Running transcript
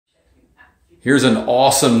Here's an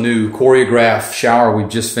awesome new Choreograph shower we've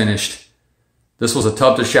just finished. This was a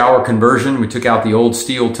tub to shower conversion. We took out the old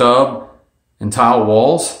steel tub and tile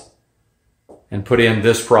walls and put in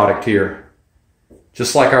this product here.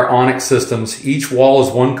 Just like our onyx systems, each wall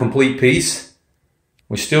is one complete piece.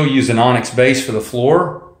 We still use an onyx base for the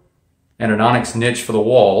floor and an onyx niche for the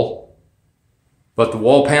wall, but the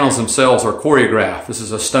wall panels themselves are Choreograph. This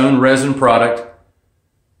is a stone resin product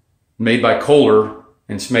made by Kohler,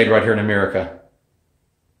 and it's made right here in America.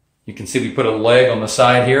 You can see we put a leg on the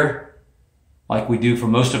side here, like we do for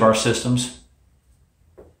most of our systems,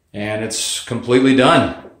 and it's completely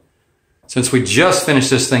done. Since we just finished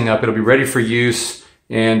this thing up, it'll be ready for use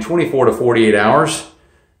in 24 to 48 hours.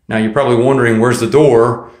 Now you're probably wondering, where's the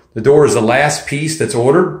door? The door is the last piece that's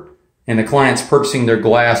ordered, and the client's purchasing their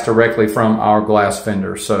glass directly from our glass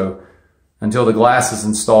vendor. So until the glass is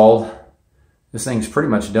installed, this thing's pretty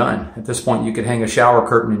much done. At this point, you could hang a shower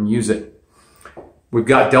curtain and use it. We've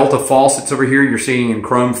got Delta faucets over here you're seeing in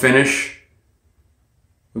chrome finish.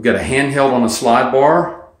 We've got a handheld on a slide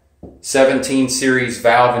bar, 17 series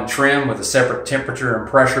valve and trim with a separate temperature and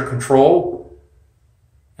pressure control,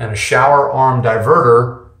 and a shower arm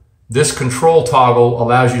diverter. This control toggle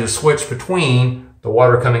allows you to switch between the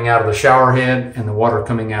water coming out of the shower head and the water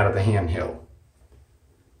coming out of the handheld.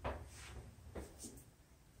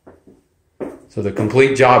 So the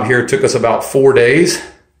complete job here took us about 4 days,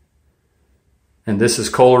 and this is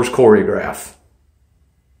Kohler's Choreograph.